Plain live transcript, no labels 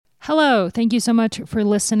Hello, thank you so much for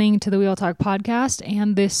listening to the Wheel Talk podcast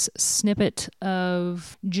and this snippet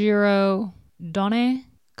of Giro Donne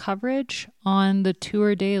coverage on the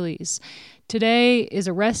Tour dailies. Today is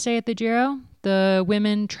a rest day at the Giro. The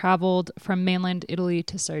women traveled from mainland Italy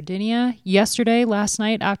to Sardinia yesterday, last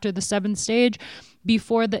night after the 7th stage,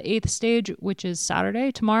 before the 8th stage, which is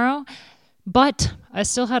Saturday, tomorrow. But I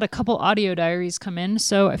still had a couple audio diaries come in,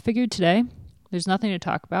 so I figured today there's nothing to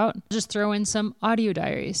talk about. Just throw in some audio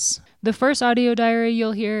diaries. The first audio diary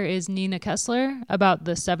you'll hear is Nina Kessler about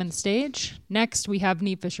the 7th stage. Next, we have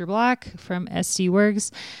Niamh Fisher-Black from ST Works.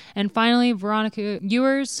 And finally, Veronica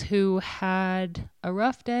Ewers, who had a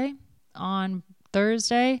rough day on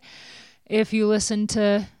Thursday. If you listen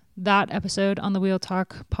to that episode on the Wheel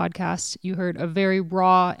Talk podcast, you heard a very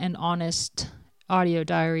raw and honest audio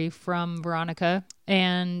diary from Veronica,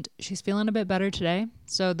 and she's feeling a bit better today.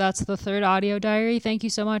 So that's the third audio diary. Thank you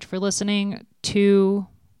so much for listening to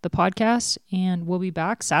the podcast, and we'll be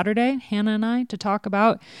back Saturday, Hannah and I, to talk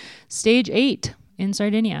about stage 8 in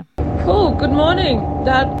Sardinia. Cool, good morning.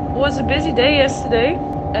 That was a busy day yesterday,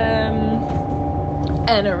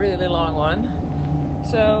 and a really long one.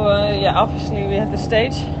 So obviously we had the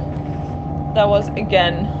stage. That was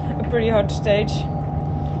again a pretty hard stage.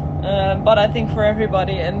 But I think for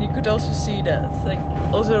everybody, and you could also see that, like,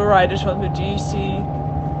 also the riders from the GC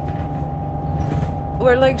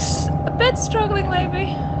were like a bit struggling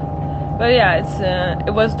maybe. But yeah,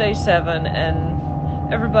 it was day 7,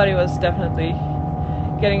 and everybody was definitely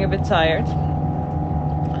getting a bit tired.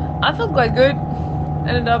 I felt quite good.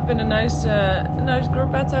 Ended up in a nice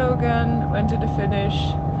gruppetto again. Went to the finish.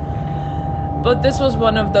 But this was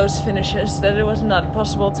one of those finishes that it was not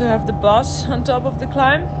possible to have the bus on top of the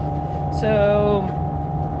climb. So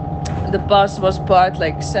the bus was parked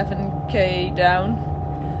like 7k down.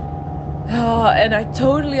 And I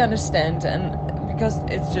totally understand, and because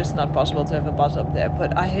it's just not possible to have a bus up there.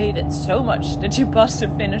 But I hate it so much that you pass the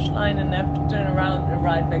finish line and have to turn around and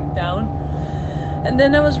ride back down. And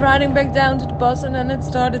then I was riding back down to the bus, and then it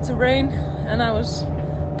started to rain, and I was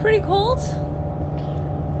pretty cold.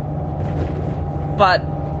 But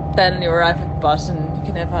then you arrive at the bus and you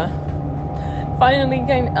can have finally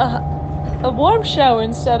gain a warm shower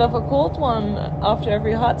instead of a cold one after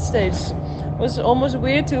every hot stage. It was almost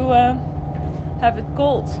weird to have it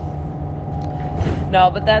cold. No,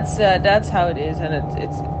 but that's how it is, and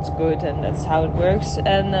it's good, and that's how it works.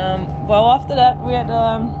 And after that we had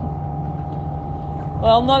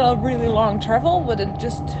not a really long travel, but it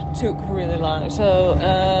just took really long. So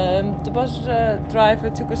the bus driver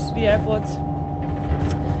took us to the airport,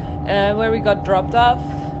 where we got dropped off,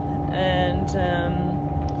 and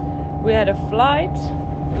we had a flight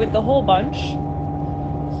with the whole bunch.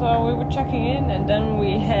 So we were checking in, and then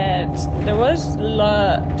there was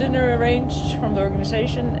dinner arranged from the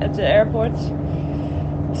organization at the airport.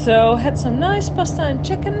 So had some nice pasta and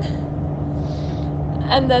chicken,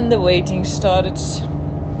 and then the waiting started.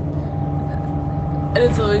 And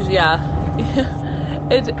it's always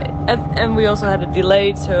and we also had a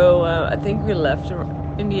delay, so I think we left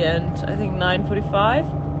in the end, I think 9:45.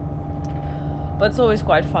 But it's always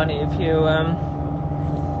quite funny if you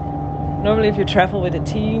normally if you travel with a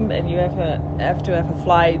team and you have to have a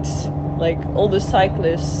flight, like all the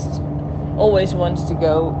cyclists always wants to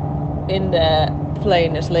go in the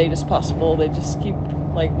plane as late as possible. They just keep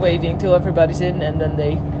like waiting till everybody's in and then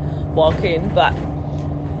they walk in. But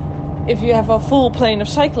if you have a full plane of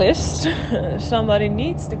cyclists, somebody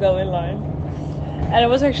needs to go in line. And it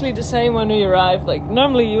was actually the same when we arrived. Like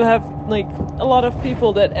normally you have like a lot of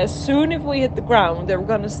people that as soon as we hit the ground, they're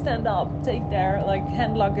gonna stand up, take their like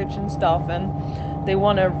hand luggage and stuff, and they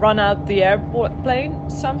want to run out the airplane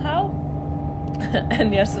somehow.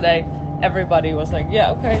 And yesterday, everybody was like,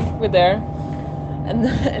 "Yeah, okay, we're there,"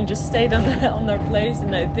 and just stayed on their place.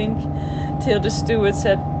 And I think till the steward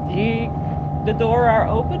said, "The door are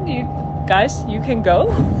open. You guys, you can go."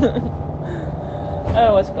 Oh,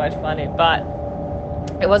 it was quite funny, but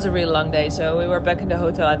it was a really long day. So we were back in the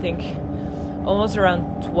hotel, I think, almost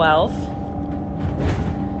around 12.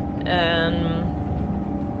 And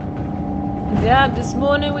this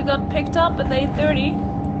morning we got picked up at 8:30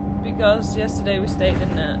 because yesterday we stayed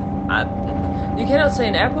in you cannot say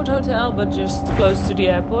an airport hotel, but just close to the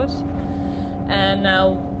airport. And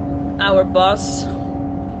now our bus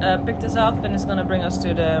picked us up and is gonna bring us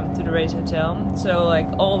to the race hotel. So like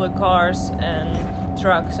all the cars and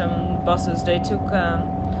trucks and buses, they took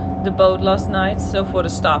the boat last night. So for the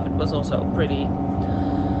staff it was also a pretty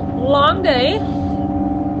long day.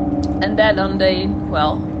 And then on day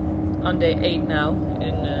 8 now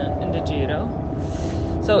in the Giro.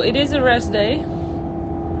 So it is a rest day.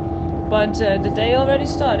 But the day already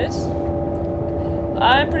started.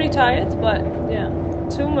 I'm pretty tired, but yeah,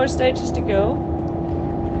 2 more stages to go.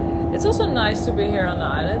 It's also nice to be here on the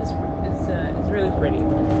island. It's really pretty.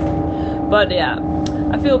 But yeah,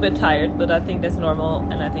 I feel a bit tired, but I think that's normal,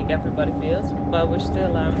 and I think everybody feels. But we're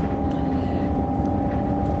still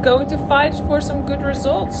going to fight for some good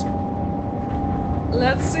results.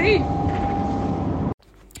 Let's see.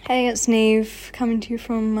 Hey, it's Neve, coming to you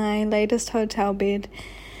from my latest hotel bed.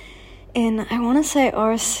 And I want to say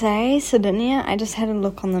Orsay, Sardinia. I just had a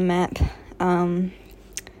look on the map.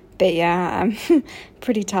 But yeah, I'm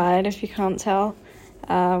pretty tired if you can't tell.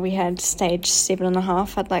 We had stage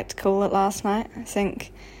 7.5, I'd like to call it, last night. I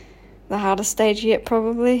think the hardest stage yet,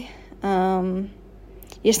 probably.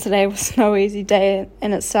 Yesterday was no easy day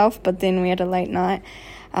in itself, but then we had a late night.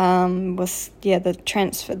 The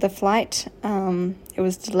flight, it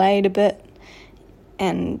was delayed a bit.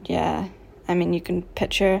 And yeah, I mean, you can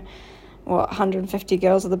picture 150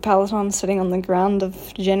 girls of the peloton sitting on the ground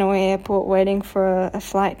of Genoa airport waiting for a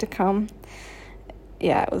flight to come.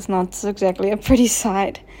 Yeah, it was not exactly a pretty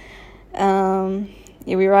sight. We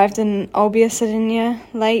arrived in Olbia, Sardinia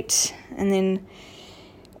late, and then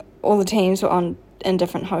all the teams were in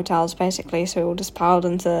different hotels basically, so we all just piled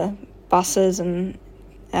into buses and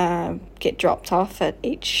get dropped off at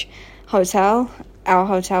each hotel. Our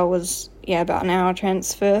hotel was about an hour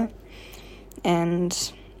transfer, and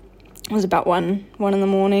it was about 1 in the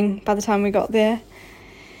morning by the time we got there.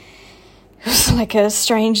 It was like a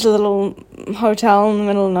strange little hotel in the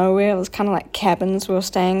middle of nowhere. It was kind of like cabins we were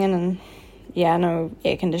staying in, and no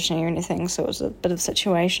air conditioning or anything, so it was a bit of a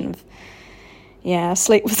situation of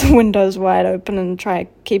sleep with the windows wide open and try to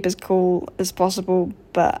keep as cool as possible.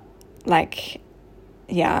 But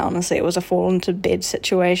honestly, it was a fall into bed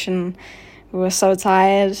situation. We were so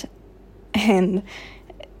tired and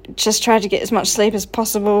just tried to get as much sleep as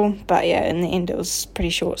possible, but in the end it was pretty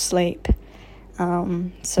short sleep.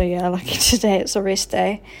 Lucky today it's a rest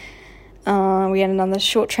day. We had another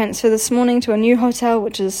short transfer this morning to a new hotel,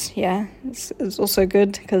 which is it's also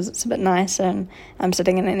good because it's a bit nicer, and I'm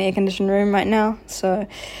sitting in an air-conditioned room right now, so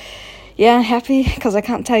happy, because I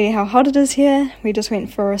can't tell you how hot it is here. We just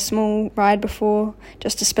went for a small ride before,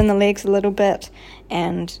 just to spin the legs a little bit,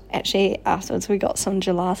 and actually afterwards we got some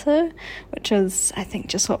gelato, which was, I think,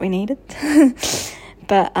 just what we needed.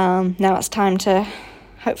 But now it's time to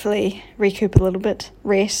hopefully recoup a little bit,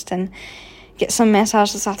 rest, and get some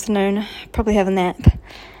massage this afternoon, probably have a nap,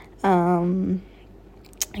 and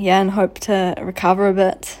hope to recover a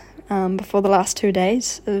bit before the last 2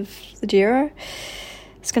 days of the Giro.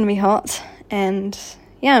 It's going to be hot, and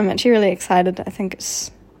I'm actually really excited. I think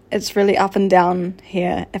it's really up and down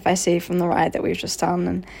here, if I see from the ride that we've just done,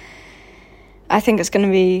 and I think it's going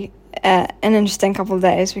to be an interesting couple of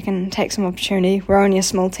days. We can take some opportunity. We're only a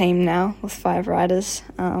small team now with 5 riders,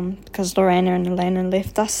 because Lorena and Elena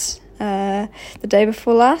left us the day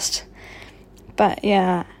before last, but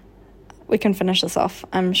we can finish this off,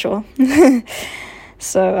 I'm sure.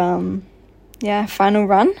 So final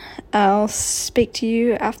run. I'll speak to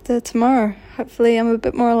you after tomorrow. Hopefully I'm a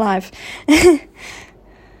bit more alive.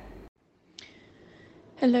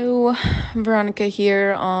 Hello, Veronica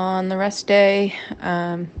here on the rest day.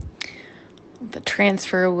 The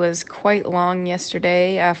transfer was quite long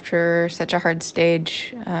yesterday after such a hard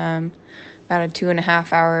stage. About a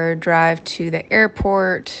 2.5 hour drive to the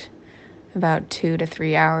airport, about 2 to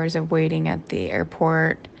 3 hours of waiting at the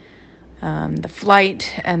airport, the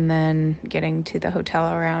flight, and then getting to the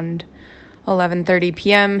hotel around 11:30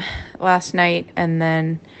 p.m. last night, and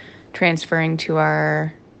then transferring to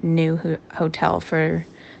our new hotel for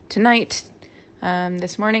tonight,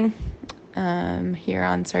 this morning, here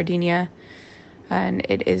on Sardinia. And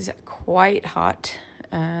it is quite hot,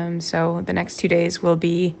 so the next 2 days will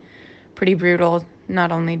be pretty brutal,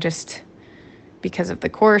 not only just because of the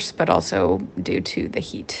course, but also due to the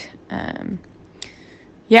heat.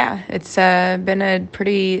 It's been a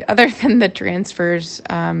pretty, other than the transfers,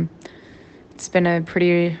 it's been a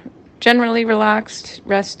pretty generally relaxed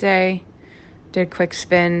rest day. Did a quick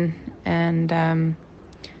spin, and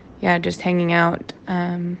just hanging out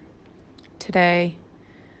today.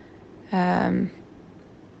 I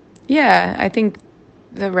think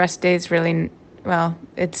the rest day is really,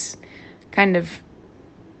 it's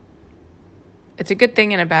a good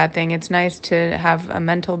thing and a bad thing. It's nice to have a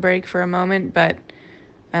mental break for a moment, but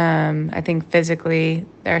I think physically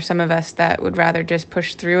there are some of us that would rather just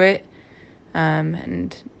push through it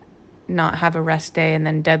and not have a rest day and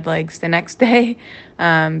then dead legs the next day.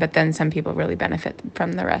 But then some people really benefit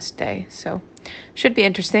from the rest day. So should be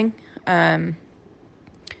interesting.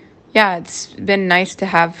 It's been nice to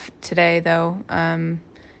have today, though.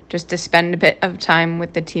 just to spend a bit of time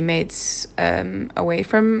with the teammates away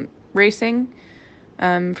from racing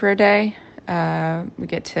for a day. We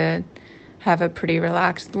get to have a pretty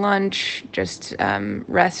relaxed lunch, just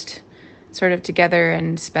rest sort of together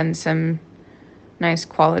and spend some nice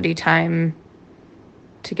quality time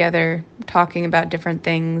together talking about different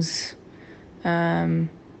things, not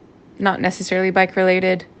necessarily bike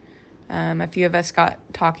related. A few of us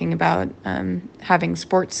got talking about having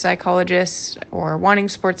sports psychologists or wanting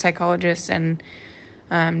sports psychologists, and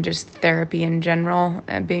just therapy in general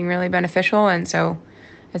being really beneficial. And so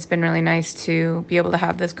it's been really nice to be able to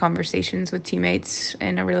have those conversations with teammates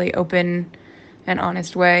in a really open and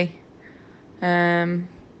honest way,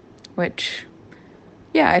 which,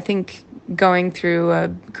 yeah, I think going through a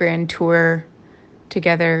grand tour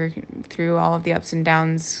together through all of the ups and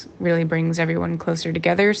downs really brings everyone closer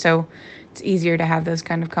together. So it's easier to have those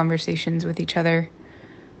kind of conversations with each other.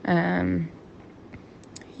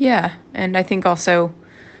 Yeah, and I think also,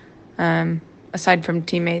 aside from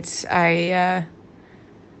teammates, I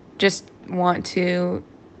just want to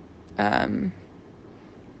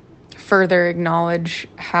further acknowledge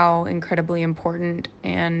how incredibly important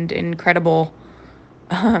and incredibly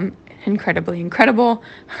incredible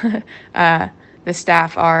the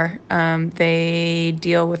staff are. They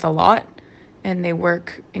deal with a lot, and they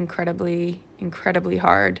work incredibly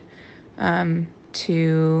hard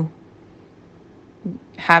to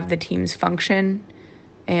have the teams function.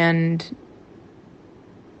 And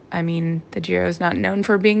I mean, the Giro is not known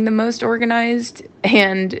for being the most organized,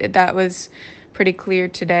 and that was pretty clear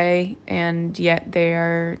today. And yet they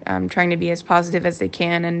are trying to be as positive as they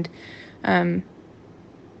can and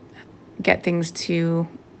get things to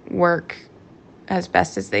work as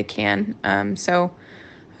best as they can. So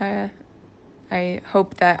I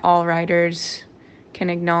hope that all riders can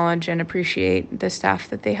acknowledge and appreciate the staff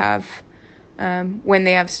that they have when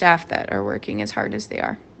they have staff that are working as hard as they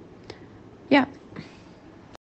are.